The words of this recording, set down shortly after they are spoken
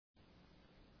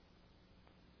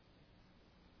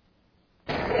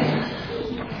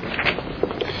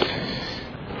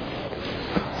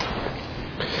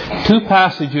Two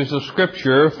passages of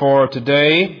Scripture for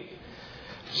today.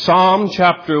 Psalm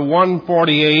chapter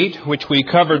 148, which we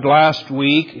covered last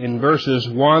week in verses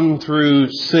 1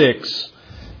 through 6.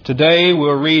 Today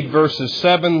we'll read verses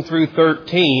 7 through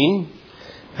 13.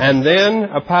 And then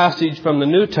a passage from the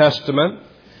New Testament,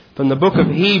 from the book of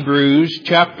Hebrews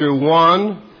chapter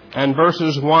 1 and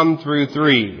verses 1 through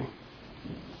 3.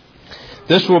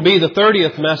 This will be the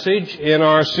 30th message in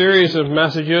our series of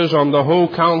messages on the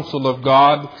whole counsel of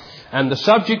God. And the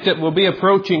subject that we'll be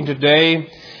approaching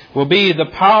today will be the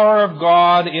power of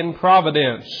God in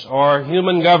providence or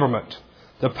human government.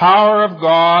 The power of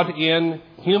God in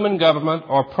human government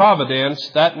or providence,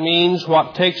 that means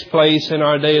what takes place in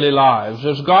our daily lives.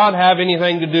 Does God have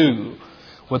anything to do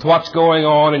with what's going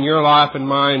on in your life and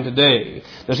mine today?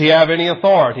 Does He have any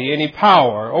authority, any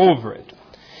power over it?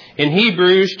 In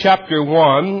Hebrews chapter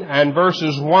 1 and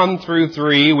verses 1 through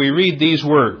 3, we read these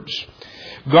words.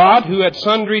 God, who at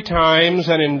sundry times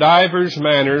and in divers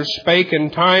manners spake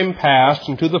in time past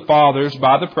unto the fathers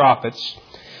by the prophets,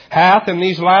 hath in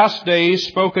these last days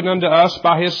spoken unto us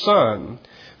by His Son,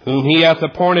 whom He hath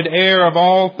appointed heir of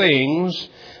all things,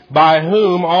 by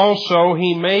whom also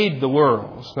He made the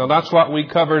worlds. Now that's what we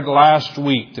covered last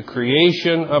week, the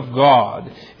creation of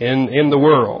God in the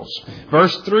worlds.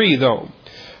 Verse 3 though.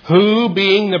 Who,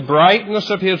 being the brightness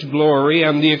of His glory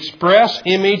and the express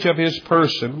image of His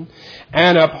person,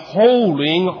 and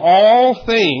upholding all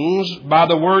things by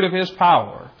the word of His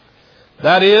power.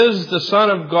 That is, the Son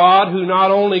of God who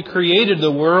not only created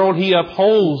the world, He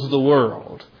upholds the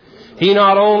world. He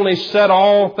not only set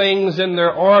all things in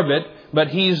their orbit, but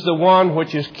He's the one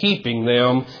which is keeping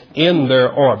them in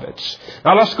their orbits.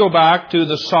 Now let's go back to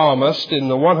the psalmist in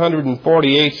the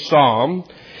 148th Psalm.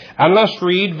 And let's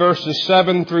read verses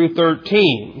 7 through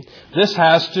 13. This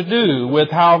has to do with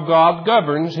how God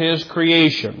governs His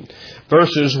creation.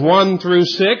 Verses 1 through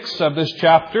 6 of this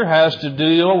chapter has to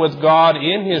deal with God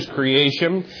in His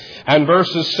creation. And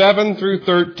verses 7 through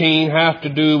 13 have to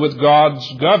do with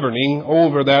God's governing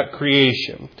over that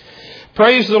creation.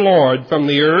 Praise the Lord from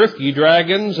the earth, ye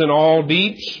dragons and all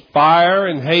deeps, fire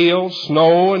and hail,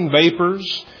 snow and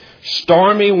vapors,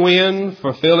 stormy wind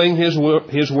fulfilling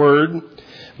His word,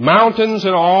 mountains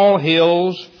and all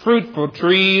hills, fruitful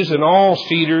trees and all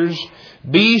cedars,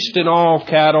 beast and all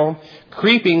cattle,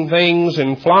 creeping things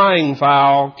and flying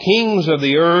fowl, kings of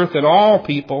the earth and all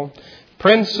people,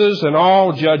 princes and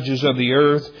all judges of the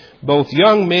earth, both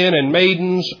young men and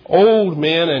maidens, old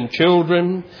men and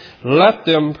children. Let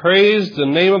them praise the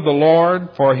name of the Lord,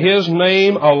 for His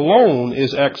name alone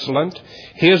is excellent.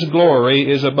 His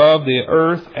glory is above the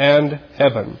earth and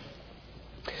heaven.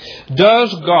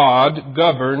 Does God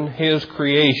govern His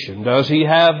creation? Does He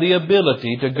have the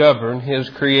ability to govern His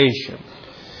creation?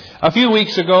 A few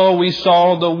weeks ago we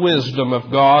saw the wisdom of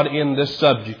God in this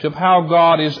subject, of how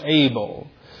God is able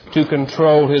to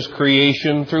control His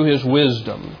creation through His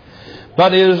wisdom.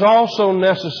 But it is also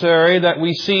necessary that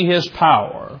we see His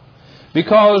power,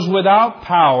 because without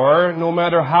power, no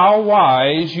matter how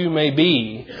wise you may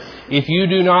be, if you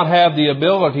do not have the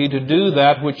ability to do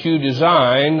that which you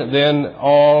design, then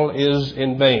all is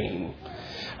in vain.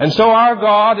 And so our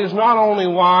God is not only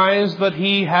wise, but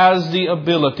He has the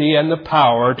ability and the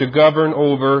power to govern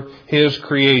over His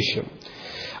creation.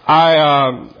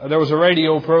 There was a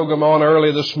radio program on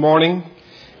early this morning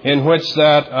in which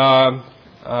that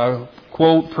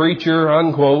quote, preacher,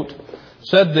 unquote,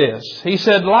 said this. He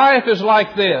said, life is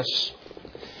like this.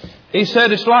 He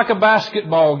said, it's like a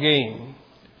basketball game.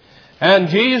 And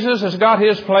Jesus has got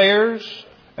His players,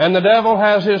 and the devil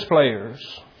has his players.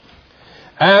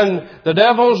 And the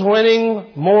devil's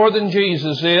winning more than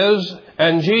Jesus is,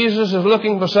 and Jesus is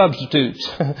looking for substitutes.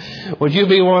 Would you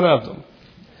be one of them?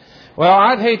 Well,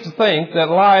 I'd hate to think that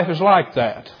life is like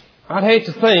that. I'd hate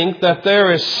to think that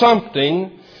there is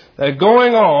something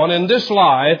going on in this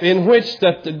life in which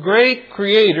that the great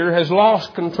Creator has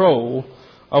lost control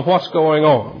of what's going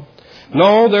on.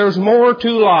 No, there's more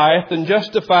to life than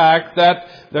just the fact that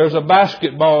there's a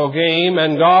basketball game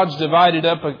and God's divided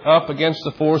up against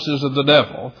the forces of the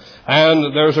devil.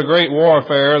 And there's a great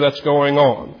warfare that's going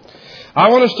on. I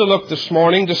want us to look this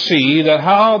morning to see that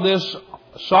how this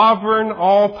sovereign,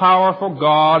 all-powerful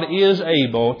God is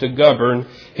able to govern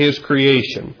His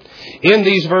creation. In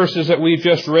these verses that we've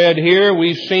just read here,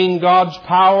 we've seen God's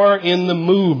power in the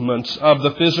movements of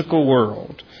the physical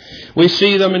world. We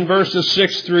see them in verses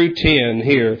 6 through 10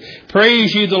 here.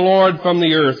 Praise ye the Lord from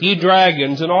the earth, ye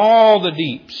dragons and all the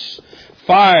deeps,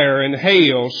 fire and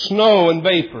hail, snow and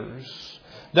vapors.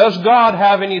 Does God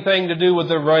have anything to do with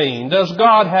the rain? Does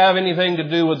God have anything to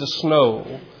do with the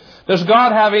snow? Does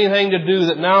God have anything to do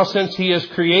that now, since He has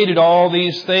created all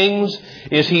these things,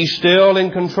 is He still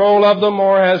in control of them,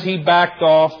 or has He backed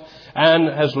off and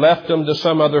has left them to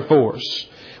some other force?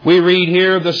 We read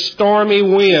here, the stormy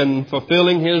wind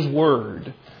fulfilling His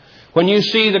word. When you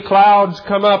see the clouds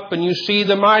come up and you see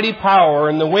the mighty power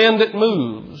and the wind that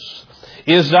moves,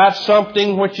 is that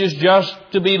something which is just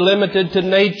to be limited to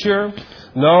nature?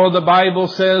 No, the Bible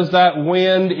says that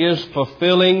wind is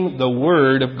fulfilling the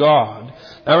Word of God.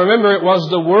 Now remember, it was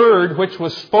the Word which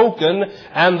was spoken,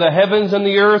 and the heavens and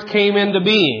the earth came into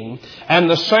being. And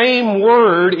the same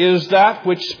Word is that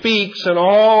which speaks, and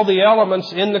all the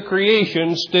elements in the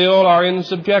creation still are in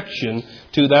subjection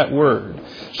to that Word.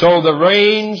 So the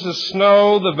rains, the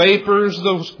snow, the vapors,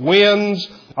 the winds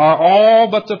are all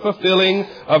but the fulfilling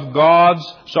of God's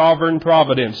sovereign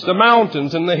providence. The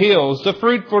mountains and the hills, the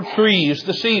fruitful trees,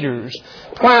 the cedars,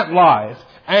 plant life,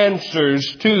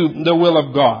 answers to the will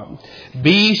of God.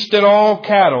 Beast and all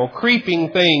cattle,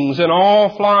 creeping things and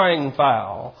all flying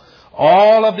fowl.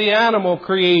 All of the animal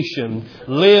creation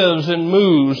lives and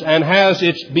moves and has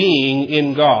its being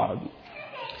in God.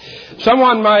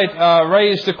 Someone might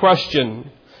raise the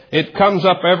question. It comes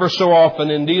up ever so often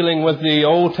in dealing with the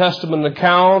Old Testament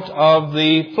account of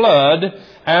the flood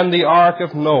and the Ark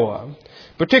of Noah,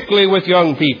 particularly with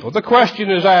young people. The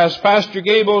question is asked, Pastor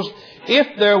Gables,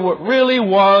 if there really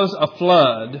was a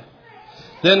flood,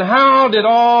 then how did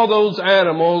all those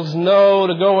animals know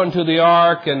to go into the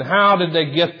ark, and how did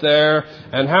they get there,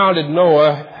 and how did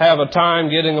Noah have a time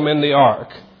getting them in the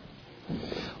ark?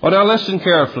 Well, now listen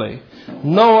carefully.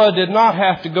 Noah did not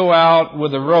have to go out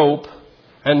with a rope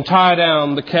and tie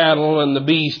down the cattle and the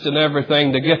beast and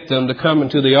everything to get them to come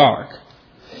into the ark.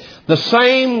 The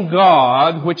same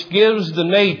God which gives the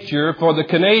nature for the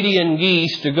Canadian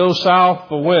geese to go south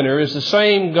for winter is the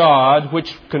same God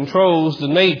which controls the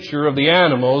nature of the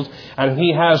animals, and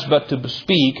He has but to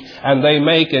speak and they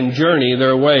make and journey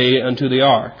their way unto the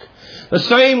ark. The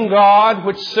same God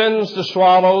which sends the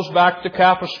swallows back to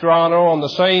Capistrano on the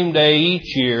same day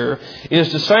each year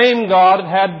is the same God that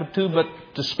had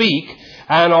to speak,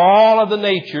 and all of the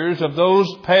natures of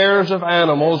those pairs of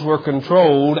animals were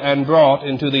controlled and brought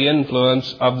into the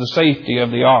influence of the safety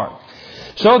of the ark.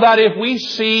 So that if we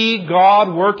see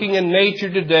God working in nature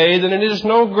today, then it is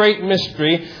no great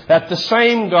mystery that the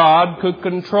same God could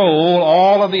control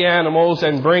all of the animals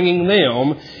and bringing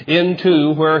them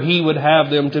into where He would have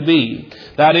them to be.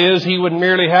 That is, He would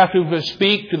merely have to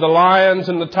speak to the lions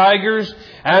and the tigers,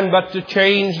 and but to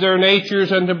change their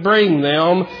natures and to bring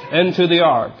them into the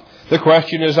ark. The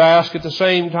question is asked at the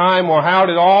same time, well, how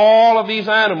did all of these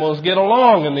animals get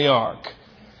along in the ark?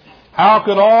 How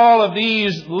could all of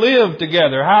these live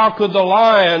together? How could the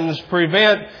lions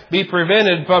be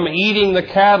prevented from eating the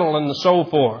cattle and so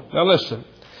forth? Now listen.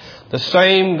 The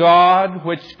same God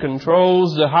which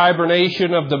controls the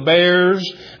hibernation of the bears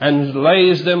and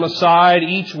lays them aside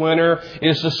each winter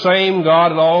is the same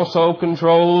God that also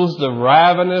controls the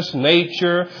ravenous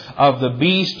nature of the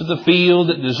beasts of the field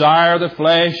that desire the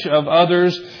flesh of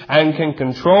others, and can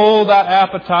control that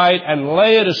appetite and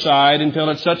lay it aside until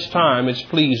at such time it's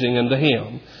pleasing unto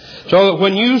Him. So that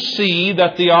when you see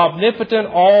that the omnipotent,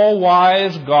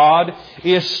 all-wise God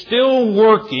is still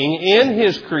working in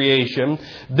His creation,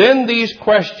 then these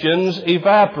questions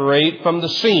evaporate from the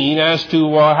scene as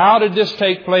to how did this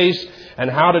take place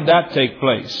and how did that take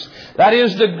place. That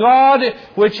is, the God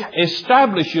which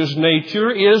establishes nature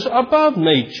is above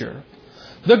nature.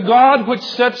 The God which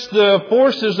sets the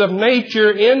forces of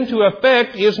nature into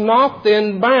effect is not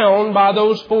then bound by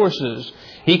those forces.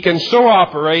 He can so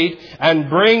operate and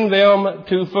bring them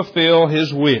to fulfill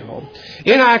His will.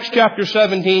 In Acts chapter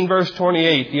 17, verse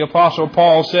 28, the Apostle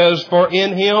Paul says, "For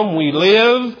in Him we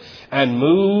live and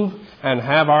move and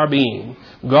have our being."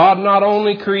 God not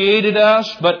only created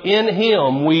us, but in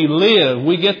Him we live,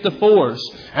 we get the force,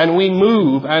 and we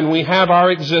move, and we have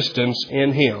our existence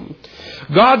in Him.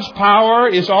 God's power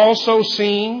is also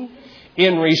seen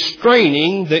in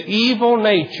restraining the evil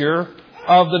nature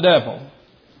of the devil.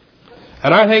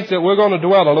 And I think that we're going to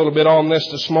dwell a little bit on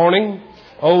this morning.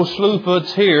 Old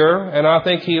Slewfoot's here, and I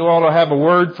think he ought to have a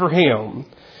word for him.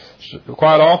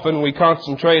 Quite often we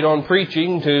concentrate on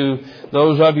preaching to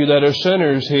those of you that are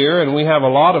sinners here, and we have a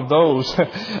lot of those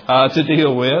to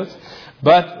deal with.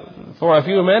 But for a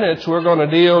few minutes we're going to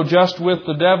deal just with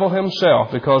the devil himself,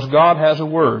 because God has a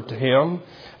word to him,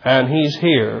 and he's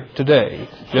here today.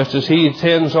 Just as he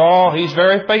attends all, he's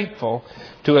very faithful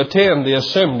to attend the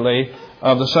assembly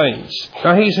of the saints.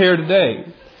 Now he's here today.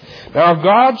 Now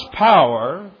God's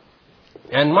power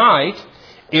and might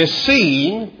is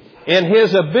seen in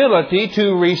His ability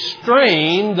to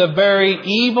restrain the very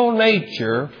evil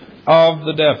nature of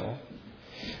the devil.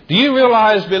 Do you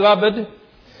realize, beloved,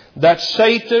 that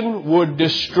Satan would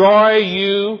destroy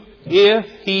you if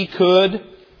he could?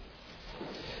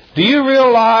 Do you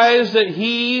realize that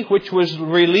he which was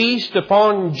released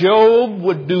upon Job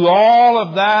would do all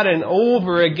of that and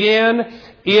over again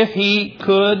if he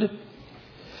could?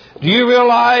 Do you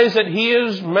realize that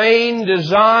his main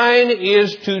design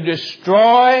is to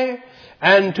destroy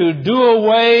and to do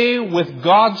away with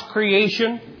God's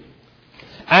creation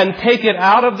and take it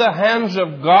out of the hands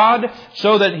of God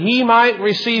so that he might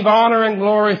receive honor and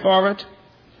glory for it?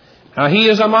 Now, he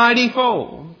is a mighty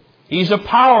foe. He's a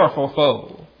powerful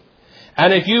foe.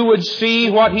 And if you would see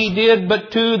what he did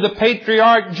but to the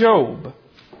patriarch Job,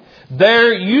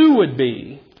 there you would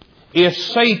be if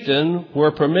Satan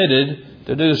were permitted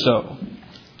to do so.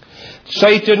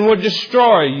 Satan would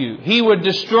destroy you. He would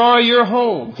destroy your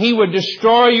home. He would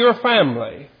destroy your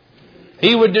family.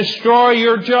 He would destroy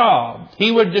your job. He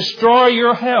would destroy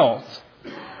your health.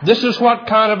 This is what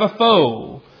kind of a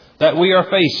foe that we are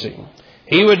facing.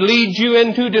 He would lead you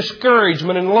into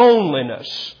discouragement and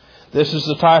loneliness. This is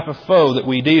the type of foe that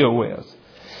we deal with.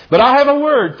 But I have a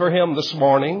word for him this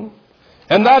morning,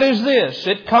 and that is this.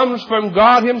 It comes from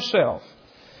God Himself.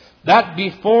 That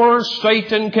before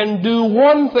Satan can do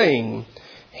one thing,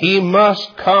 he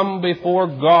must come before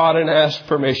God and ask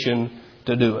permission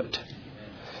to do it.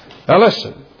 Now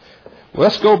listen,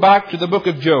 let's go back to the book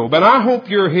of Job. And I hope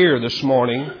you're here this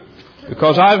morning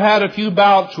because I've had a few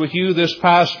bouts with you this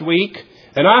past week.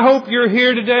 And I hope you're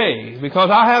here today because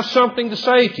I have something to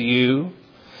say to you.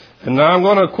 And I'm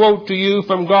going to quote to you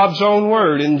from God's own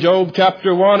word in Job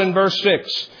chapter 1 and verse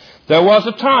 6. There was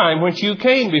a time when you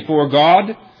came before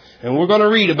God, and we're going to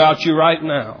read about you right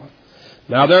now.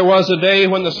 Now there was a day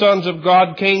when the sons of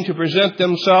God came to present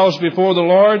themselves before the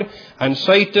Lord, and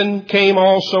Satan came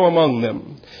also among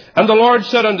them. And the Lord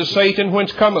said unto Satan,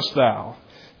 Whence comest thou?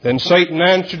 Then Satan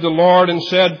answered the Lord and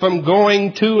said, From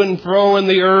going to and fro in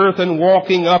the earth and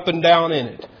walking up and down in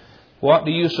it. What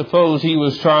do you suppose he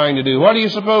was trying to do? What do you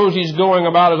suppose he's going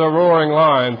about as a roaring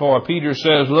lion for? Peter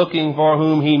says, looking for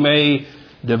whom he may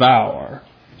devour.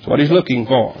 That's what he's looking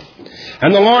for.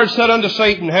 And the Lord said unto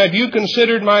Satan, Have you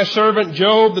considered my servant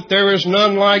Job, that there is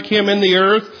none like him in the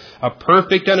earth, a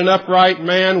perfect and an upright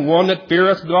man, one that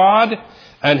feareth God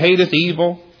and hateth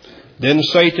evil? Then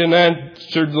Satan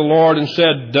answered the Lord and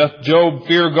said, Doth Job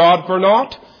fear God for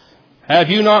naught? Have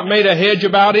you not made a hedge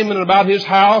about him and about his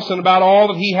house and about all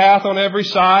that he hath on every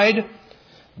side?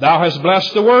 Thou hast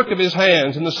blessed the work of his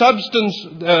hands, and the substance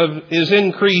is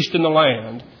increased in the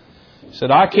land. He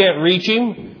said, I can't reach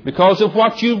him because of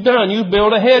what you've done. You've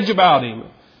built a hedge about him.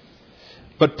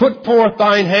 But put forth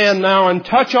thine hand now and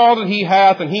touch all that he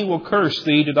hath, and he will curse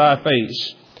thee to thy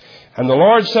face. And the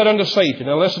Lord said unto Satan,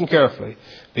 now listen carefully,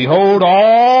 Behold,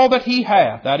 all that he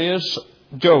hath, that is,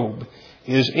 Job,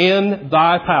 is in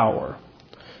thy power.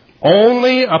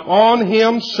 Only upon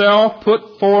himself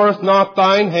put forth not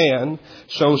thine hand.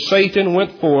 So Satan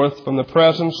went forth from the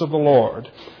presence of the Lord.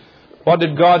 What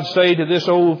did God say to this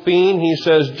old fiend? He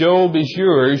says, Job is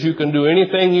yours. You can do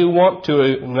anything you want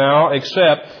to now,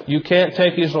 except you can't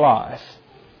take his life.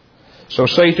 So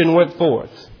Satan went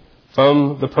forth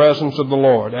from the presence of the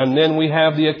Lord. And then we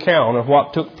have the account of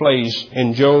what took place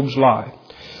in Job's life.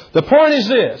 The point is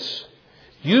this.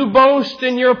 You boast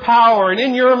in your power and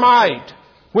in your might,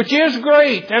 which is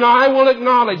great, and I will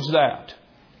acknowledge that.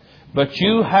 But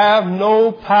you have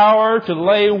no power to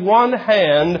lay one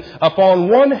hand upon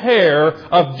one hair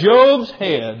of Job's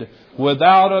head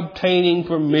without obtaining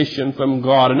permission from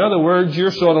God. In other words,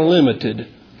 you're sort of limited.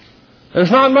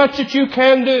 There's not much that you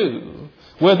can do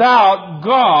without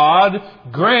God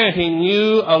granting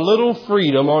you a little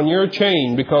freedom on your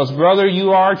chain, because, brother,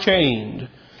 you are chained.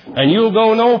 And you'll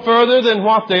go no further than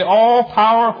what the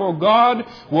all-powerful God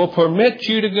will permit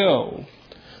you to go.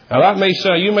 Now that may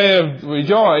say, you may have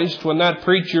rejoiced when that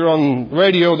preacher on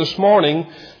radio this morning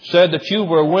said that you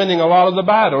were winning a lot of the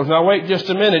battles. Now wait just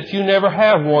a minute, you never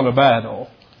have won a battle.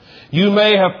 You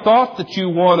may have thought that you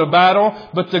won a battle,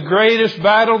 but the greatest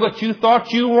battle that you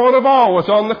thought you won of all was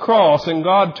on the cross, and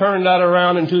God turned that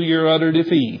around into your utter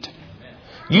defeat.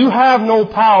 You have no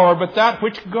power but that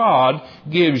which God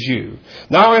gives you.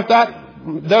 Now, if that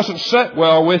doesn't sit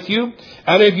well with you,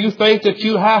 and if you think that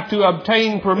you have to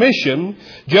obtain permission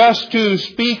just to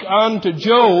speak unto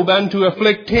Job and to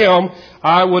afflict him,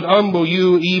 I would humble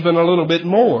you even a little bit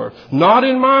more. Not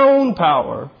in my own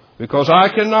power, because I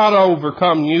cannot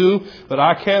overcome you, but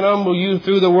I can humble you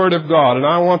through the Word of God. And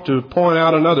I want to point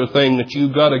out another thing that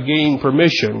you've got to gain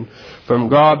permission from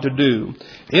God to do.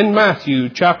 In Matthew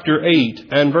chapter 8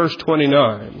 and verse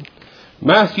 29.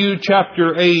 Matthew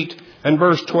chapter 8 and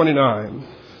verse 29.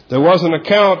 There was an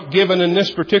account given in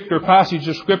this particular passage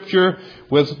of Scripture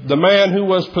with the man who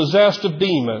was possessed of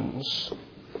demons.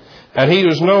 And he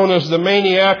was known as the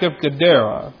maniac of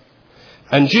Gadara.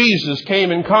 And Jesus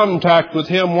came in contact with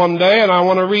him one day, and I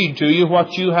want to read to you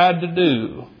what you had to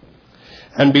do.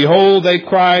 And behold, they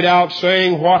cried out,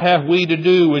 saying, What have we to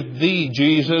do with thee,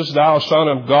 Jesus, thou Son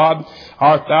of God?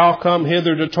 Art thou come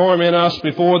hither to torment us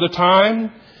before the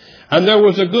time? And there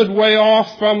was a good way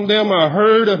off from them a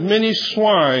herd of many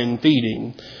swine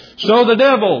feeding. So the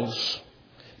devils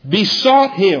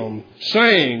besought him,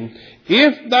 saying,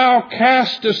 If thou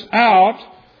cast us out,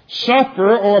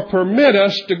 suffer or permit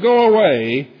us to go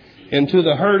away into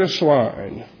the herd of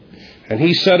swine. And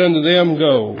he said unto them,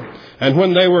 Go. And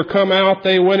when they were come out,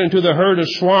 they went into the herd of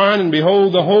swine, and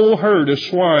behold, the whole herd of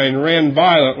swine ran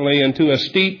violently into a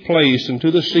steep place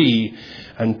into the sea,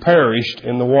 and perished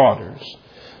in the waters.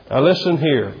 Now listen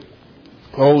here,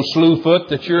 old Slewfoot,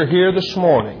 that you're here this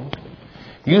morning.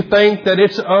 You think that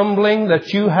it's humbling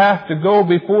that you have to go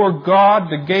before God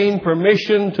to gain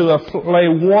permission to lay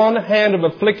one hand of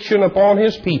affliction upon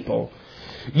His people.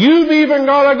 You've even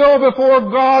got to go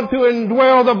before God to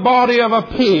indwell the body of a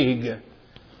pig.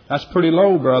 That's pretty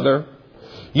low, brother.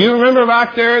 You remember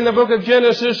back there in the book of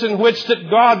Genesis in which that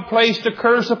God placed a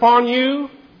curse upon you?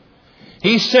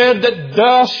 He said that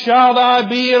dust shalt thou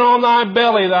be, and on thy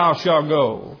belly thou shalt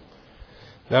go.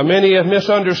 Now many have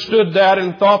misunderstood that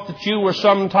and thought that you were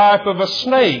some type of a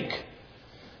snake.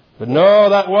 But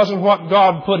no, that wasn't what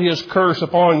God put His curse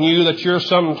upon you, that you're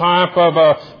some type of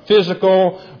a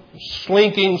physical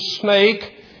slinking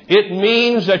snake. It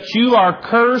means that you are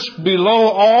cursed below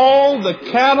all the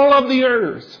cattle of the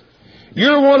earth.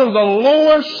 You're one of the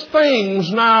lowest things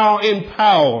now in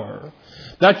power.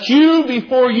 That you,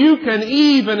 before you can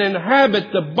even inhabit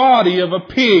the body of a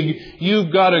pig,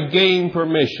 you've got to gain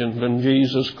permission from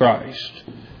Jesus Christ.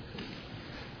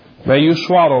 May you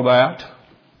swallow that.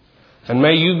 And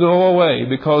may you go away,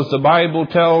 because the Bible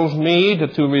tells me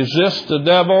to resist the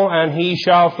devil and he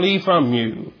shall flee from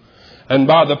you. And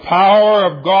by the power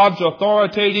of God's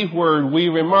authoritative word, we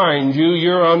remind you,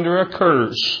 you're under a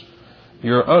curse.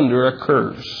 You're under a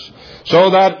curse. So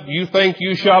that you think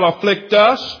you shall afflict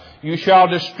us, you shall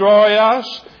destroy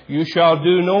us, you shall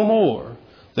do no more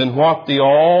than what the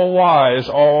all-wise,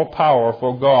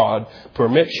 all-powerful God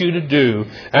permits you to do.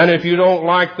 And if you don't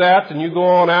like that, then you go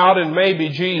on out and maybe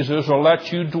Jesus will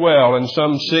let you dwell in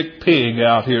some sick pig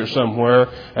out here somewhere,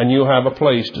 and you'll have a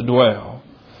place to dwell.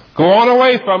 Go on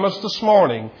away from us this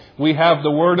morning. We have the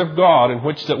Word of God in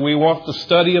which that we want to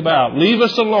study about. Leave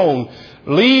us alone.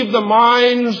 Leave the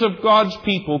minds of God's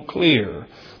people clear,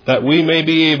 that we may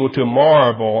be able to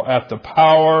marvel at the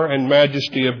power and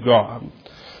majesty of God.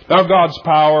 Now, God's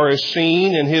power is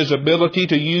seen in His ability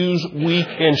to use weak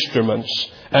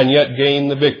instruments and yet gain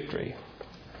the victory.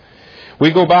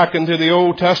 We go back into the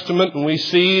Old Testament and we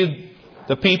see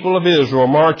the people of Israel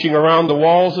marching around the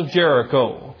walls of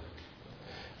Jericho.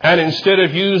 And instead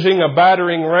of using a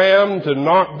battering ram to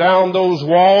knock down those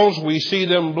walls, we see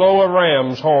them blow a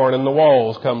ram's horn and the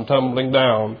walls come tumbling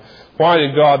down. Why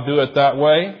did God do it that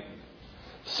way?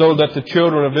 So that the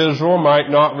children of Israel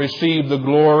might not receive the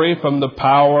glory from the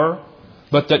power,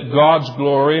 but that God's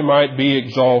glory might be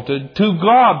exalted. To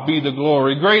God be the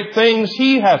glory, great things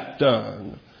He hath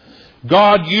done.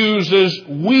 God uses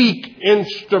weak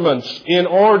instruments in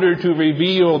order to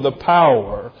reveal the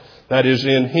power that is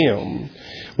in Him.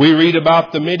 We read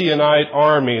about the Midianite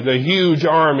army, the huge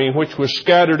army which was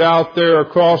scattered out there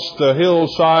across the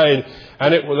hillside,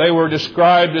 and they were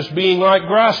described as being like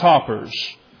grasshoppers.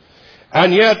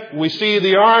 And yet we see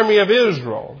the army of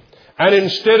Israel. And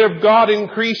instead of God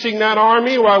increasing that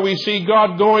army, why, we see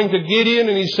God going to Gideon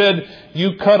and He said,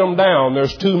 you cut them down.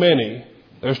 There's too many.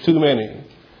 There's too many.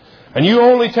 And you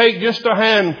only take just a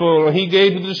handful. And He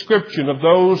gave the description of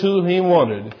those who He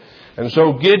wanted. And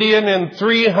so Gideon and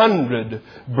 300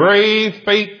 brave,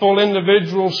 faithful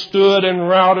individuals stood and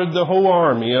routed the whole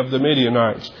army of the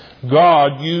Midianites.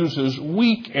 God uses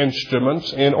weak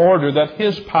instruments in order that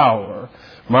His power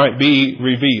might be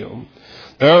revealed.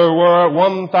 There were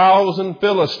 1,000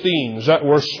 Philistines that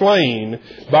were slain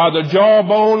by the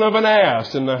jawbone of an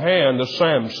ass in the hand of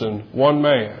Samson, one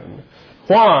man.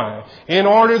 Why? In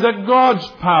order that God's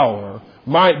power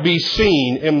might be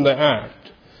seen in the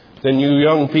act. Then you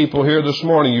young people here this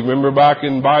morning, you remember back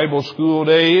in Bible school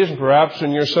days, perhaps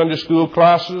in your Sunday school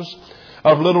classes,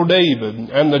 of little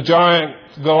David and the giant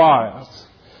Goliath.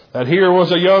 That here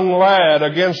was a young lad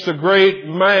against a great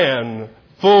man,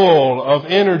 full of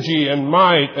energy and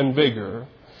might and vigor.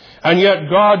 And yet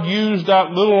God used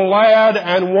that little lad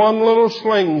and one little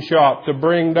slingshot to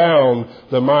bring down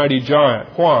the mighty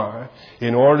giant. Why?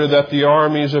 In order that the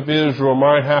armies of Israel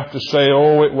might have to say,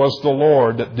 oh, it was the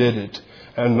Lord that did it,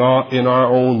 and not in our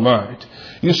own might.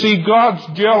 You see, God's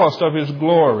jealous of His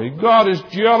glory. God is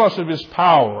jealous of His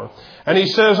power. And He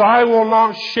says, I will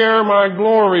not share my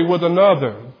glory with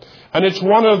another. And it's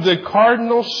one of the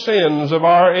cardinal sins of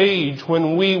our age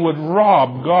when we would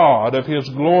rob God of His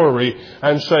glory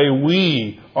and say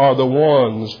we are the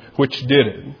ones which did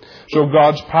it. So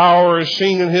God's power is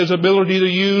seen in His ability to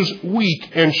use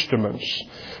weak instruments.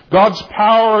 God's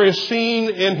power is seen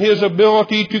in His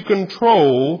ability to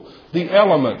control the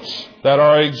elements that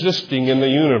are existing in the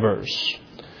universe.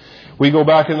 We go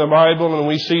back in the Bible and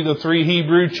we see the 3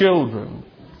 Hebrew children.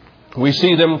 We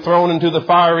see them thrown into the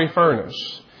fiery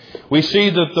furnace. We see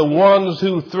that the ones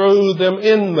who threw them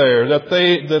in there, that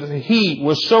the heat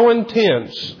was so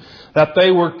intense that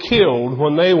they were killed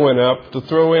when they went up to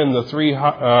throw in the 3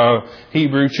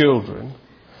 Hebrew children.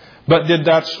 But did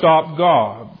that stop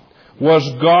God? Was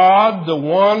God the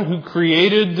one who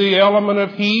created the element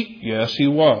of heat? Yes, He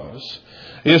was.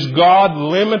 Is God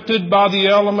limited by the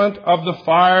element of the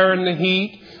fire and the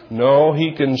heat? No,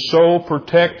 He can so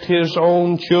protect His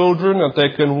own children that they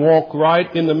can walk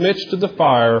right in the midst of the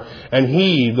fire. And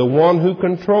He, the one who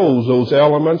controls those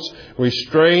elements,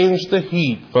 restrains the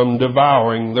heat from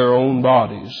devouring their own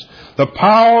bodies. The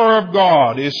power of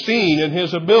God is seen in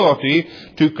His ability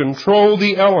to control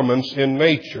the elements in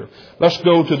nature. Let's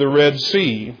go to the Red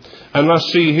Sea. And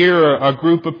let's see here a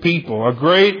group of people, a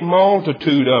great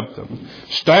multitude of them,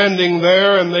 standing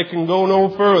there, and they can go no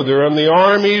further. And the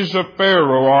armies of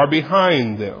Pharaoh are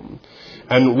behind them.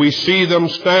 And we see them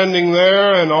standing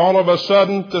there, and all of a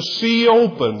sudden the sea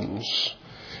opens,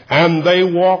 and they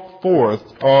walk forth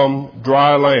on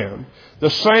dry land. The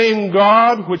same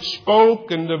God which spoke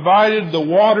and divided the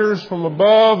waters from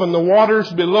above and the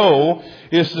waters below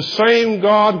is the same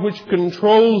God which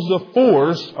controls the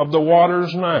force of the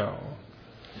waters now.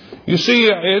 You see,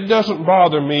 it doesn't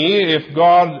bother me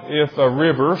if a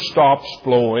river stops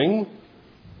flowing.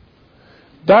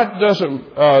 That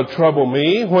doesn't trouble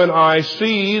me when I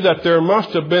see that there must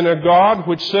have been a God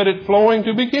which set it flowing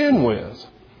to begin with.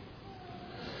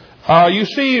 You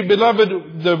see,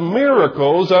 beloved, the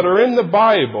miracles that are in the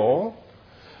Bible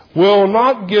will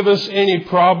not give us any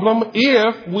problem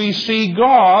if we see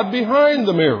God behind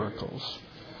the miracles.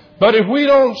 But if we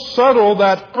don't settle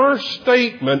that first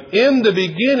statement, in the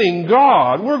beginning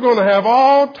God, we're going to have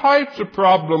all types of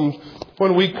problems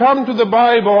when we come to the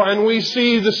Bible and we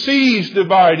see the seas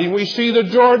dividing, we see the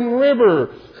Jordan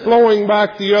River flowing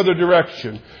back the other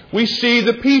direction. We see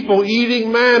the people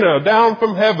eating manna down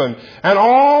from heaven and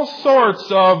all sorts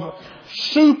of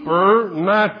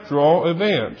supernatural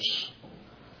events.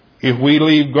 If we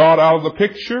leave God out of the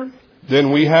picture,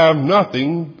 then we have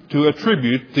nothing to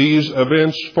attribute these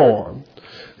events for.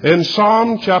 In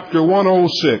Psalm chapter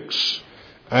 106,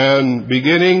 and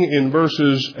beginning in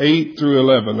verses 8 through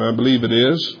 11, I believe it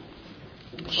is,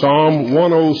 Psalm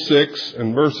 106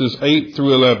 and verses 8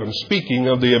 through 11, speaking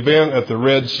of the event at the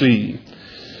Red Sea.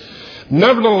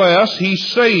 Nevertheless, He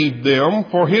saved them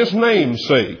for His name's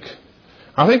sake.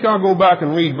 I think I'll go back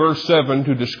and read verse 7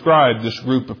 to describe this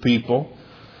group of people.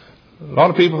 A lot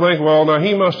of people think, well, now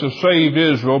He must have saved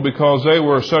Israel because they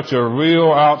were such a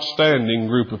real outstanding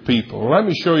group of people. Let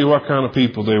me show you what kind of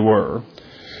people they were.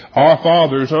 Our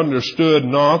fathers understood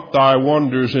not thy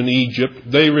wonders in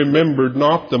Egypt. They remembered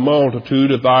not the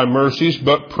multitude of thy mercies,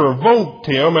 but provoked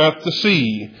Him at the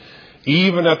sea,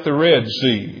 even at the Red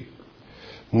Sea.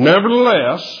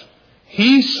 Nevertheless,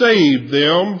 He saved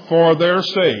them for their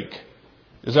sake.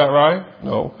 Is that right?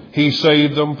 No. He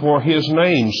saved them for His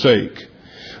name's sake,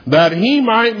 that He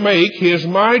might make His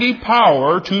mighty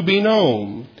power to be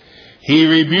known. He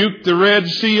rebuked the Red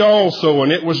Sea also,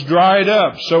 and it was dried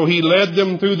up. So He led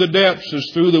them through the depths as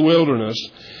through the wilderness.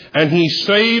 And He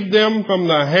saved them from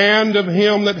the hand of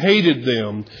him that hated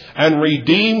them, and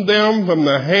redeemed them from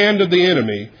the hand of the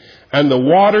enemy. And the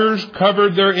waters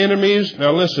covered their enemies.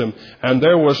 Now listen, and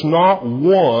there was not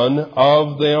one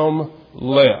of them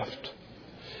left.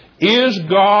 Is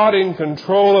God in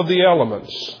control of the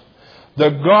elements? The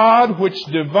God which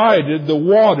divided the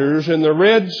waters in the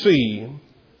Red Sea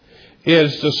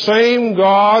is the same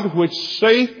God which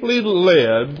safely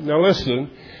led, now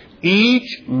listen,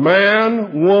 each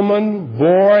man, woman,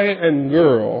 boy, and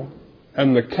girl,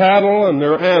 and the cattle and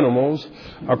their animals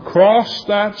across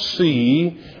that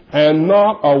sea, and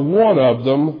not a one of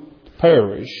them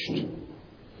perished.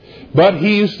 But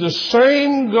He's the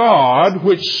same God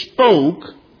which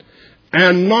spoke,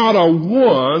 and not a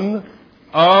one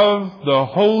of the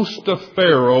host of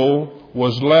Pharaoh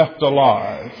was left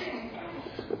alive.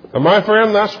 And my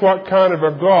friend, that's what kind of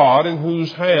a God in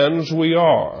whose hands we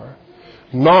are.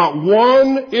 Not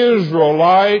one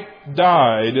Israelite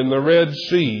died in the Red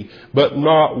Sea, but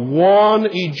not one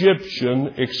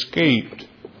Egyptian escaped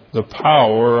the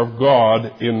power of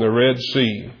God in the Red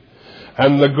Sea.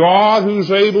 And the God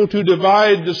who's able to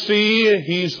divide the sea,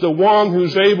 He's the one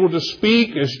who's able to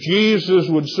speak, as Jesus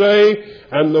would say,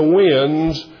 and the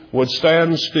winds would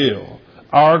stand still.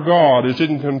 Our God is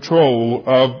in control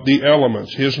of the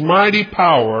elements. His mighty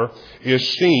power is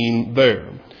seen there.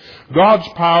 God's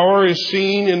power is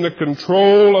seen in the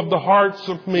control of the hearts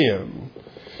of men.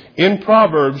 In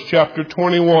Proverbs chapter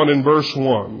 21 and verse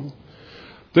 1,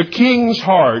 the king's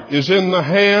heart is in the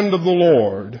hand of the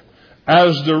Lord.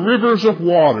 As the rivers of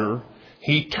water,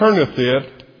 He turneth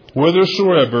it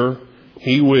whithersoever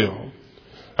He will.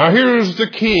 Now here's the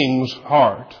king's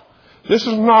heart. This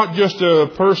is not just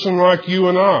a person like you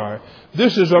and I.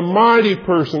 This is a mighty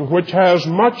person which has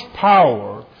much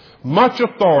power, much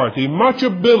authority, much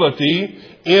ability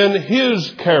in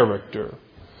his character.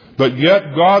 But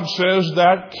yet God says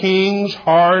that king's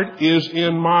heart is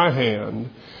in my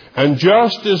hand. And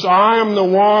just as I am the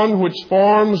one which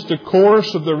forms the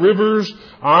course of the rivers,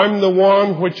 I'm the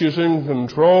one which is in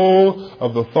control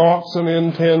of the thoughts and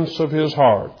intents of his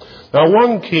heart. Now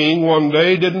one king one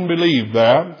day didn't believe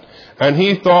that, and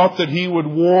he thought that he would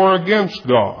war against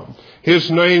God. His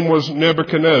name was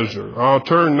Nebuchadnezzar. I'll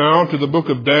turn now to the book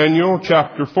of Daniel,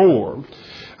 chapter 4.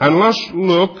 And let's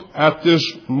look at this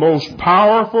most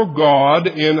powerful God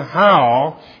in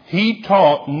how He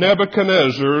taught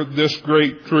Nebuchadnezzar this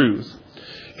great truth.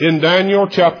 In Daniel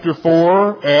chapter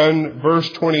 4 and verse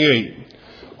 28,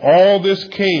 all this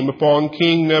came upon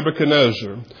King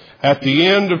Nebuchadnezzar. At the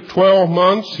end of 12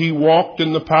 months, he walked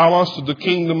in the palace of the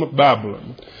kingdom of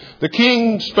Babylon. The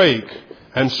king spake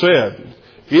and said,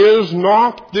 Is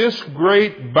not this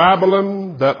great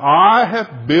Babylon that I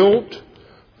have built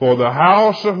for the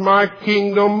house of my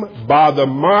kingdom by the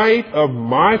might of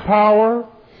my power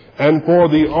and for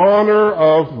the honor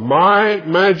of my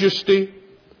majesty?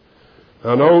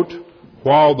 Now note,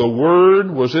 while the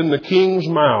word was in the king's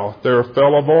mouth, there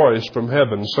fell a voice from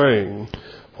heaven saying,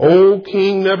 O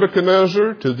King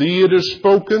Nebuchadnezzar, to thee it is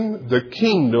spoken, the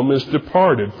kingdom is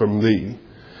departed from thee.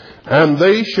 And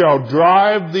they shall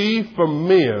drive thee from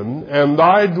men, and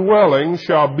thy dwelling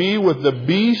shall be with the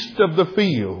beasts of the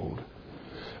field.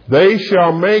 They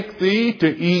shall make thee to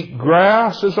eat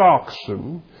grass as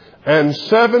oxen, and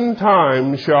 7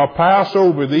 times shall pass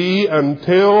over thee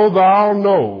until thou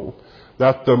know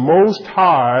that the Most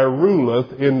High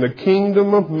ruleth in the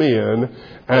kingdom of men,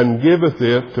 and giveth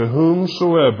it to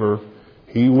whomsoever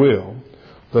He will.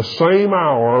 The same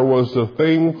hour was the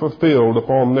thing fulfilled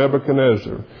upon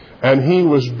Nebuchadnezzar, and he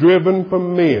was driven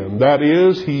from men. That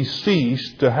is, he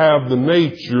ceased to have the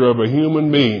nature of a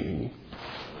human being.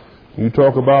 You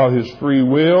talk about his free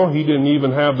will, he didn't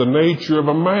even have the nature of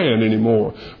a man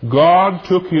anymore. God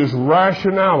took his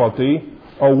rationality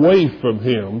away from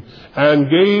him and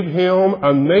gave him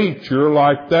a nature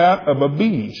like that of a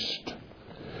beast.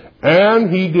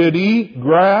 And he did eat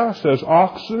grass as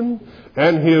oxen,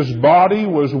 and his body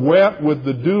was wet with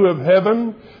the dew of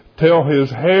heaven, till his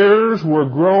hairs were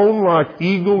grown like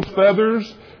eagle's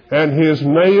feathers, and his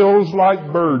nails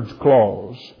like bird's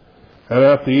claws. And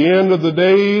at the end of the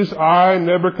days, I,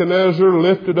 Nebuchadnezzar,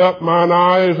 lifted up mine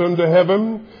eyes unto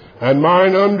heaven, and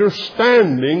mine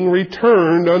understanding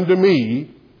returned unto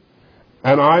me,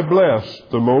 and I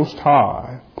blessed the Most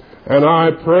High. And I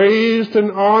praised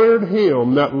and honored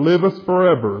Him that liveth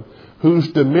forever, whose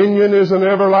dominion is an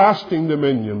everlasting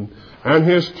dominion, and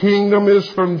His kingdom is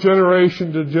from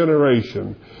generation to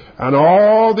generation. And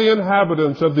all the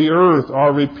inhabitants of the earth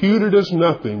are reputed as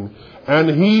nothing, and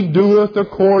He doeth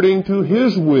according to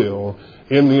His will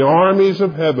in the armies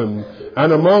of heaven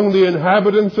and among the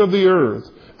inhabitants of the earth.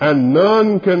 And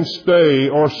none can stay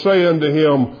or say unto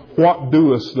Him, What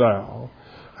doest thou?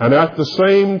 And at the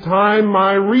same time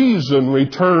my reason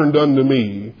returned unto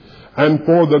me. And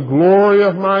for the glory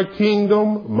of my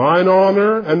kingdom, mine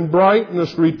honor and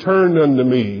brightness returned unto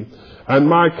me. And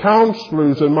my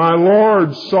counselors and my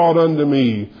lords sought unto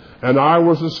me. And I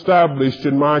was established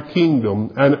in my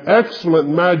kingdom, and excellent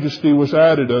majesty was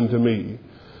added unto me.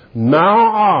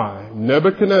 Now I,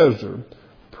 Nebuchadnezzar,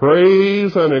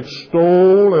 praise and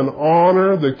extol and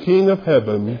honor the King of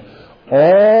heaven,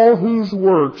 all whose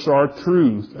works are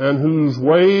truth, and whose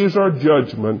ways are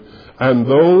judgment, and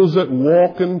those that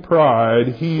walk in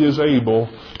pride He is able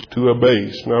to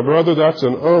abase. Now, brother, that's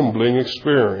an humbling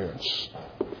experience.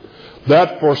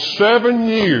 That for 7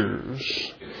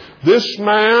 years, This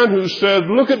man who said,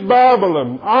 look at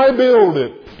Babylon, I build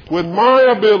it with my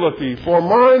ability for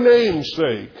my name's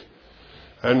sake.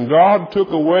 And God took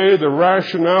away the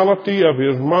rationality of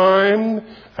his mind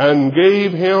and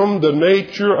gave him the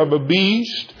nature of a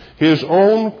beast. His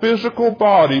own physical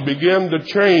body began to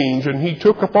change, and he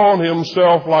took upon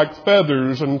himself like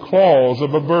feathers and claws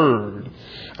of a bird.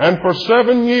 And for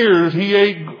 7 years he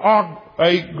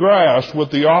ate grass with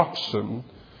the oxen.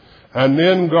 And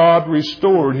then God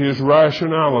restored his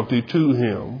rationality to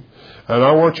him. And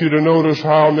I want you to notice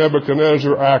how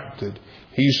Nebuchadnezzar acted.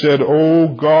 He said, O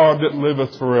God that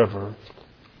liveth forever,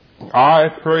 I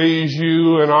praise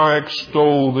you and I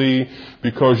extol thee,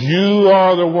 because you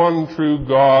are the one true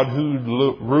God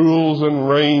who rules and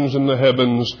reigns in the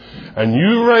heavens. And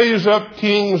you raise up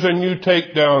kings and you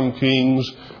take down kings.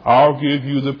 I'll give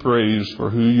you the praise for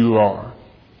who you are.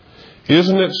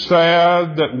 Isn't it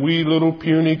sad that we little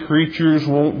puny creatures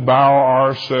won't bow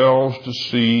ourselves to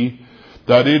see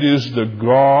that it is the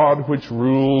God which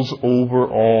rules over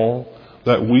all,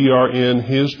 that we are in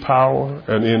his power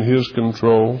and in his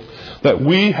control, that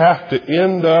we have to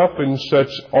end up in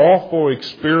such awful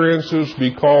experiences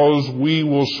because we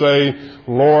will say,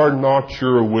 Lord, not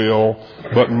your will,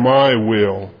 but my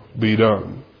will be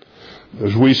done.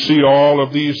 As we see all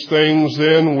of these things,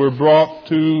 then we're brought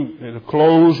to a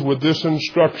close with this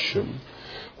instruction.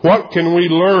 What can we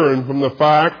learn from the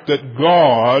fact that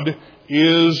God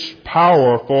is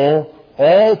powerful,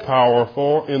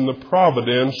 all-powerful in the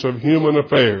providence of human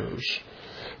affairs?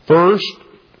 First,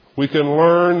 we can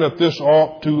learn that this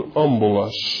ought to humble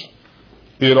us.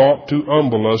 It ought to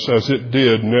humble us as it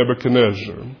did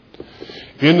Nebuchadnezzar.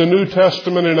 In the New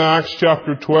Testament, in Acts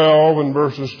chapter 12 and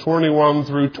verses 21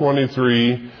 through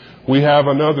 23, we have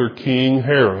another king,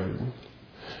 Herod.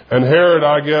 And Herod,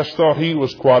 I guess, thought he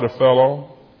was quite a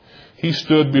fellow. He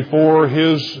stood before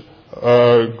his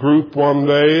group one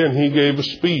day and he gave a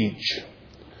speech.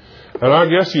 And I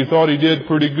guess he thought he did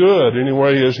pretty good.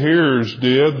 Anyway, his hearers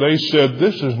did. They said,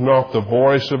 this is not the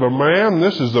voice of a man,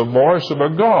 this is the voice of a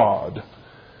God.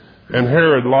 And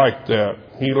Herod liked that.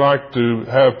 He liked to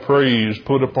have praise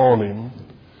put upon him.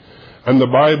 And the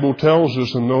Bible tells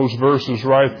us in those verses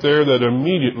right there that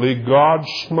immediately God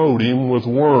smote him with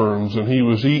worms, and he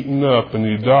was eaten up and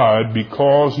he died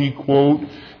because he, quote,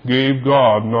 gave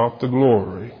God not the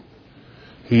glory.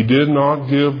 He did not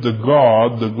give the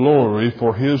God the glory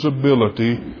for his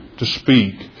ability to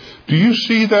speak. Do you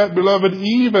see that, beloved?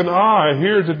 Even I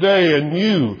here today and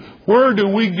you, where do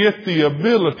we get the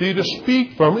ability to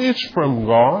speak from? It's from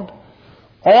God.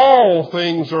 All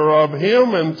things are of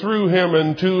him and through him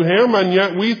and to him, and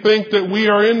yet we think that we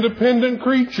are independent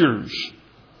creatures,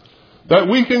 that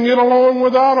we can get along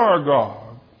without our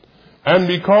God. And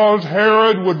because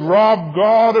Herod would rob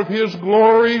God of his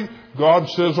glory, God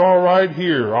says, all right,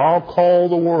 here, I'll call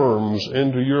the worms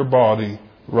into your body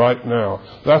right now.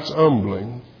 That's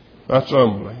humbling. That's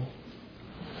humbling.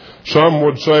 Some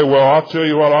would say, well, I'll tell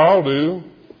you what I'll do.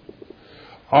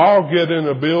 I'll get in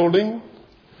a building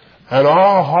and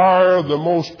I'll hire the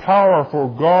most powerful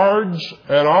guards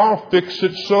and I'll fix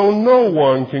it so no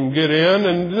one can get in,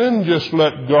 and then just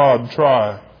let God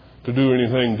try to do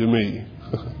anything to me.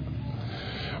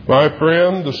 My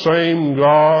friend, the same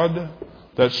God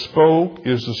that spoke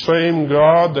is the same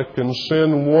God that can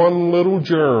send one little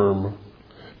germ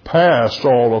past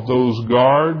all of those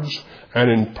guards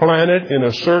and implant it in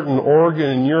a certain organ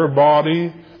in your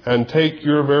body and take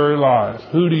your very life.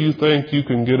 Who do you think you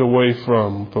can get away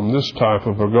from this type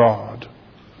of a God?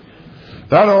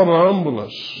 That ought to humble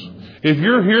us. If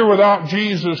you're here without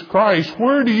Jesus Christ,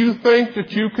 where do you think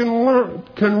that you can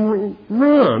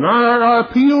run? I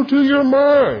appeal to your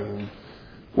mind.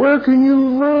 Where can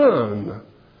you run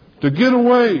to get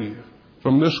away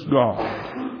from this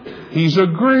God? He's a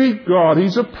great God.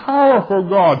 He's a powerful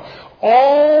God.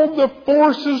 All the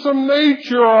forces of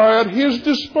nature are at his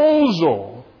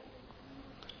disposal.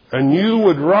 And you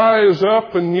would rise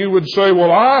up and you would say, well,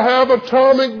 I have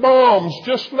atomic bombs.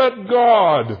 Just let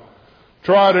God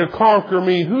try to conquer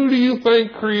me. Who do you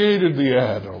think created the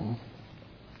atom?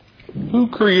 Who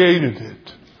created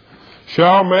it?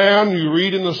 Shall man, you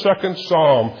read in the 2nd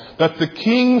Psalm, that the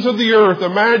kings of the earth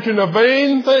imagine a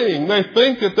vain thing. They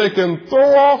think that they can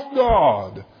throw off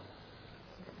God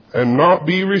and not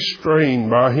be restrained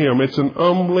by him. It's an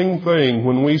humbling thing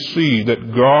when we see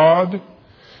that God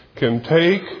can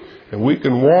take, and we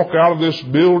can walk out of this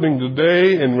building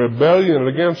today in rebellion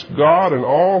against God, and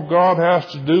all God has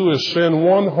to do is send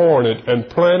one hornet and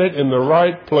plant it in the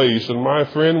right place, and my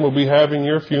friend will be having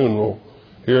your funeral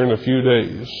here in a few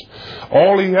days.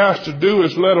 All he has to do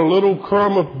is let a little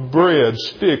crumb of bread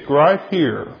stick right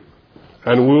here,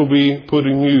 and we'll be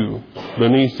putting you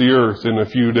beneath the earth in a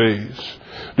few days.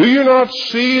 Do you not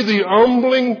see the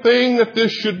humbling thing that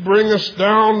this should bring us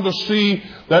down to see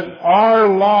that our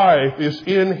life is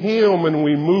in Him and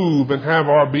we move and have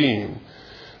our being?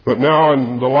 But now,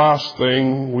 in the last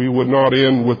thing, we would not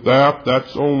end with that.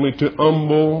 That's only to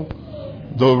humble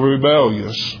the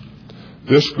rebellious.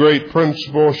 This great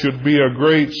principle should be a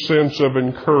great sense of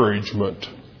encouragement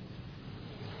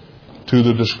to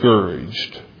the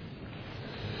discouraged.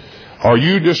 Are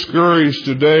you discouraged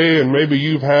today, and maybe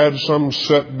you've had some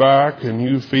setback and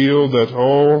you feel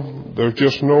that, there's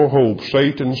just no hope.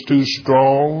 Satan's too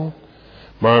strong.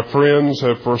 My friends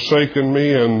have forsaken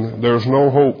me and there's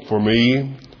no hope for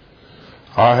me.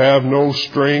 I have no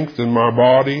strength in my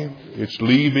body. It's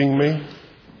leaving me.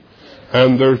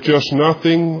 And there's just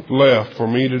nothing left for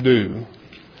me to do.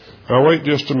 Now wait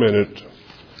just a minute.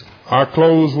 I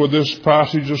close with this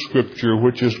passage of Scripture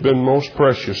which has been most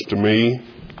precious to me.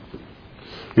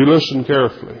 You listen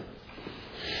carefully.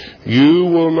 You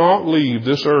will not leave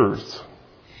this earth.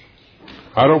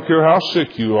 I don't care how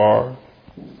sick you are.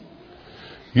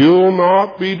 You'll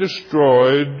not be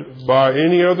destroyed by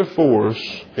any other force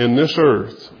in this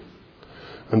earth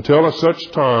until at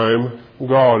such time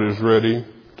God is ready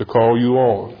to call you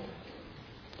on.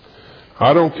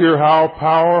 I don't care how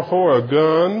powerful a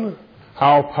gun,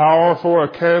 how powerful a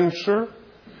cancer,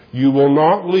 you will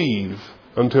not leave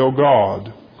until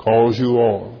God calls you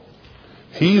on.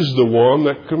 He's the one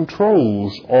that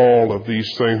controls all of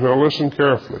these things. Now listen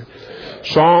carefully.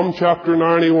 Psalm chapter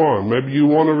 91. Maybe you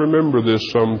want to remember this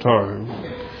sometime.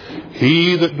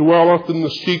 He that dwelleth in the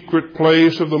secret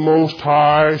place of the Most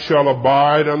High shall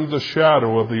abide under the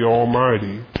shadow of the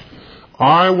Almighty.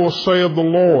 I will say of the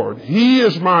Lord, He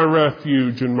is my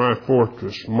refuge and my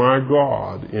fortress, my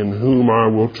God, in whom I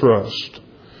will trust.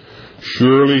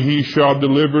 Surely He shall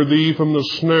deliver thee from the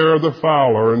snare of the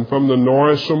fowler and from the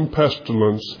noisome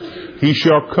pestilence. He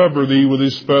shall cover thee with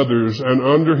His feathers, and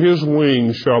under His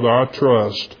wings shalt thou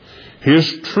trust.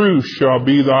 His truth shall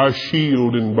be thy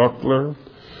shield and buckler.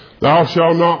 Thou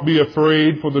shalt not be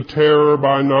afraid for the terror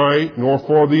by night, nor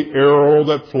for the arrow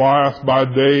that flieth by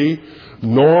day,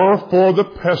 nor for the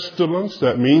pestilence,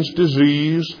 that means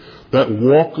disease, that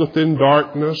walketh in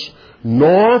darkness,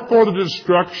 nor for the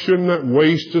destruction that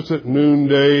wasteth at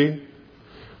noonday.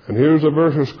 And here's a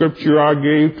verse of Scripture I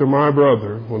gave to my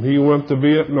brother when he went to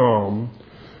Vietnam.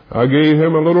 I gave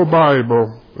him a little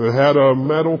Bible that had a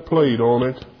metal plate on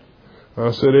it.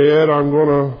 I said, Ed, I'm going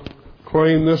to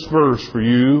claim this verse for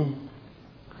you.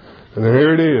 And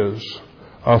here it is.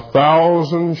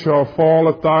 1,000 shall fall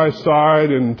at thy side,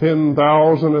 and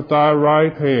 10,000 at thy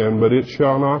right hand, but it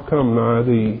shall not come nigh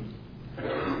thee.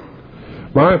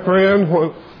 My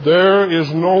friend, there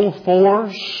is no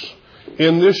force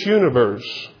in this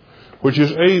universe which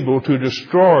is able to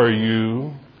destroy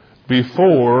you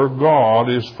before God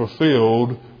is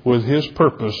fulfilled with His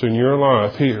purpose in your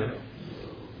life here.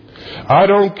 I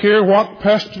don't care what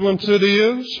pestilence it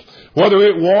is, whether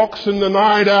it walks in the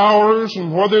night hours,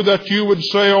 and whether that you would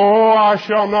say, I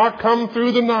shall not come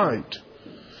through the night,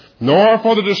 nor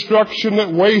for the destruction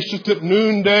that wasteth at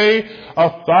noonday.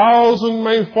 1,000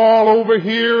 may fall over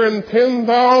here and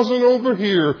 10,000 over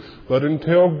here, but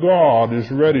until God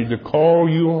is ready to call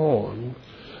you on,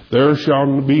 there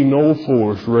shall be no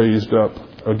force raised up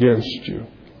against you.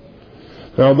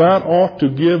 Now that ought to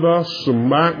give us some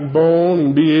backbone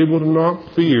and be able to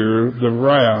not fear the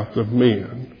wrath of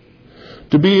men.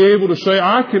 To be able to say,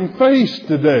 I can face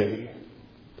today.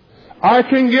 I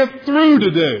can get through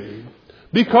today,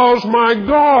 because my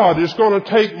God is going to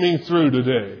take me through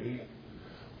today.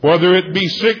 Whether it be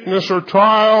sickness or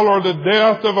trial or the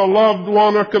death of a loved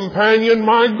one or companion,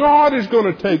 my God is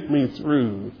going to take me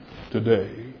through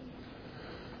today.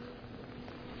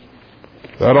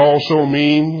 That also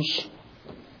means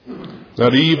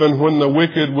that even when the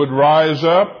wicked would rise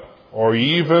up, or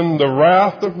even the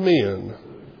wrath of men,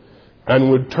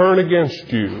 and would turn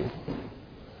against you,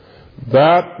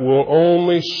 that will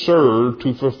only serve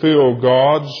to fulfill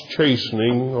God's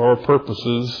chastening or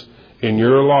purposes in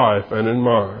your life and in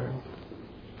mine.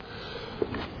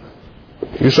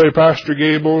 You say, Pastor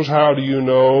Gables, how do you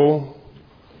know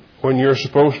when you're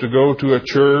supposed to go to a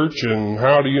church, and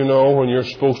how do you know when you're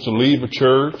supposed to leave a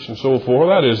church, and so forth?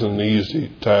 That isn't an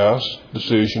easy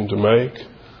decision to make.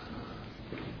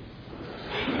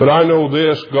 But I know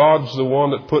this, God's the one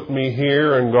that put me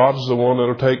here, and God's the one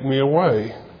that'll take me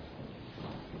away.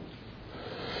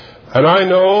 And I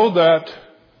know that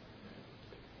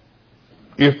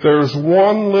if there's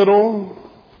one little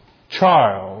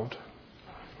child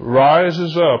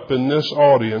rises up in this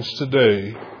audience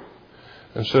today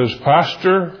and says,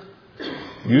 Pastor,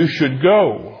 You should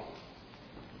go.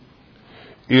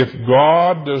 If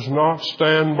God does not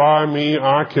stand by me,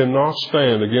 I cannot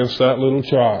stand against that little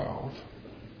child.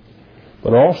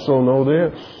 But also know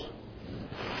this.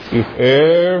 If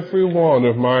every one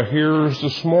of my hearers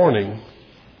this morning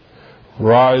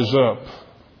rise up,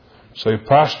 say,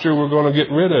 Pastor, we're going to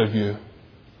get rid of you.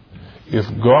 If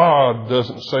God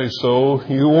doesn't say so,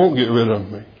 you won't get rid of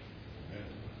me.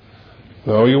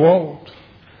 No, you won't.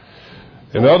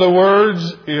 In other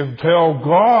words, until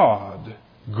God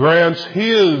grants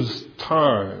His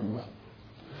time,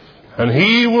 and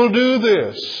He will do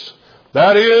this.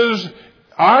 That is,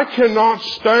 I cannot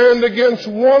stand against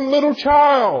one little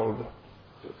child,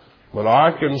 but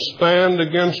I can stand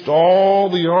against all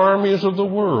the armies of the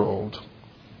world,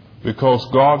 because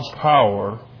God's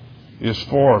power is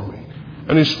for me.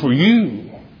 And it's for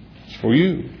you. It's for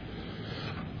you.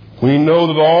 We know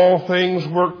that all things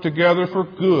work together for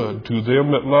good to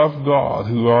them that love God,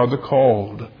 who are the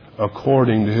called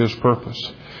according to His purpose.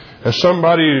 Has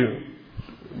somebody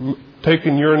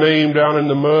taken your name down in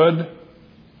the mud?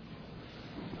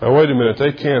 Now wait a minute,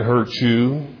 they can't hurt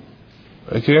you.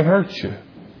 They can't hurt you.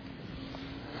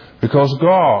 Because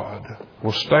God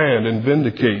will stand and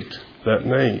vindicate that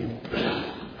name.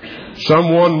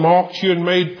 Someone mocked you and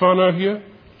made fun of you.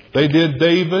 They did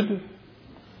David.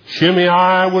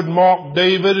 Shimei would mock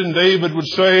David, and David would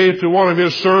say to one of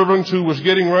his servants who was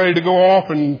getting ready to go off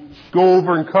and go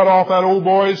over and cut off that old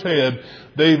boy's head,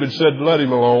 David said, let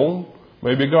him alone.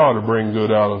 Maybe God will bring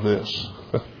good out of this.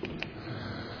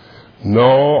 No,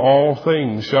 all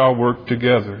things shall work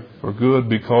together for good,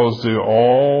 because the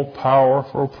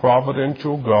all-powerful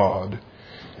providential God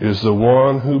is the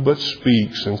one who but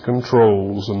speaks and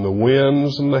controls, and the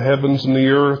winds and the heavens and the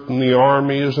earth and the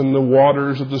armies and the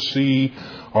waters of the sea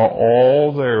are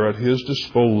all there at His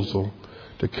disposal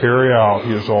to carry out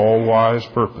His all-wise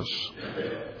purpose.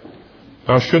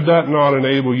 Now, should that not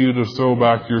enable you to throw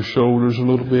back your shoulders a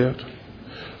little bit?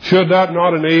 Should that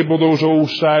not enable those old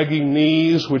sagging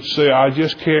knees which say, I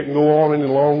just can't go on any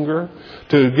longer,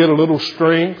 to get a little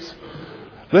strength?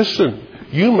 Listen,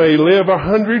 you may live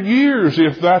 100 years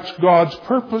if that's God's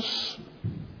purpose.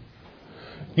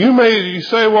 You may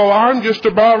say, well, I'm just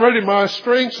about ready. My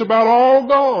strength's about all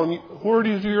gone. Where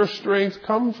does your strength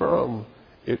come from?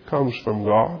 It comes from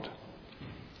God.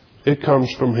 It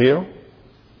comes from Him.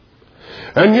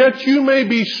 And yet you may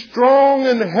be strong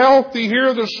and healthy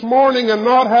here this morning and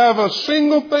not have a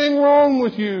single thing wrong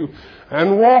with you,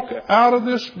 and walk out of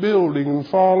this building and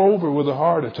fall over with a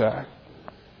heart attack.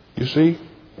 You see,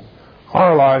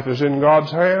 our life is in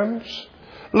God's hands.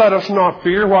 Let us not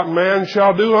fear what man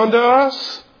shall do unto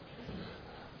us.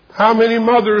 How many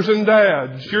mothers and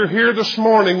dads, you're here this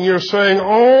morning, you're saying,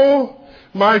 oh,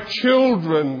 my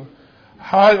children,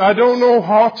 I don't know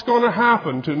what's going to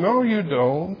happen to. No, you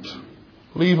don't.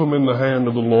 Leave them in the hand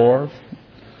of the Lord.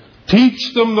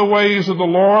 Teach them the ways of the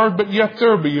Lord, but yet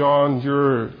they're beyond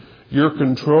your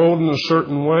control in a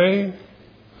certain way.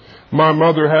 My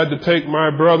mother had to take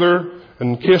my brother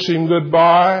and kiss him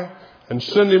goodbye and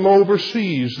send him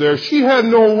overseas there. She had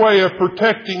no way of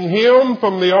protecting him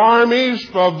from the armies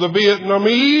of the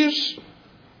Vietnamese.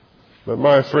 But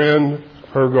my friend,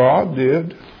 her God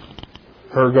did.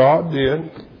 Her God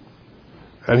did.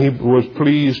 And He was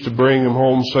pleased to bring him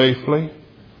home safely.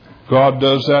 God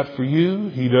does that for you.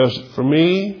 He does it for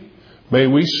me. May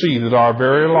we see that our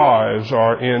very lives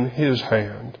are in His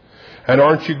hand. And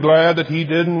aren't you glad that He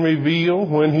didn't reveal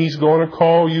when He's going to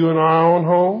call you in our own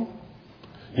home?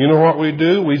 You know what we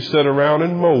do? We'd sit around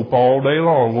and mope all day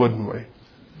long, wouldn't we?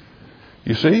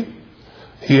 You see?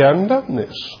 He hadn't done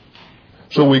this.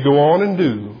 So we go on and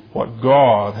do what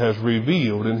God has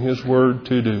revealed in His Word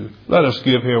to do. Let us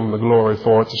give Him the glory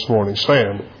for it this morning.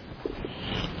 Stand.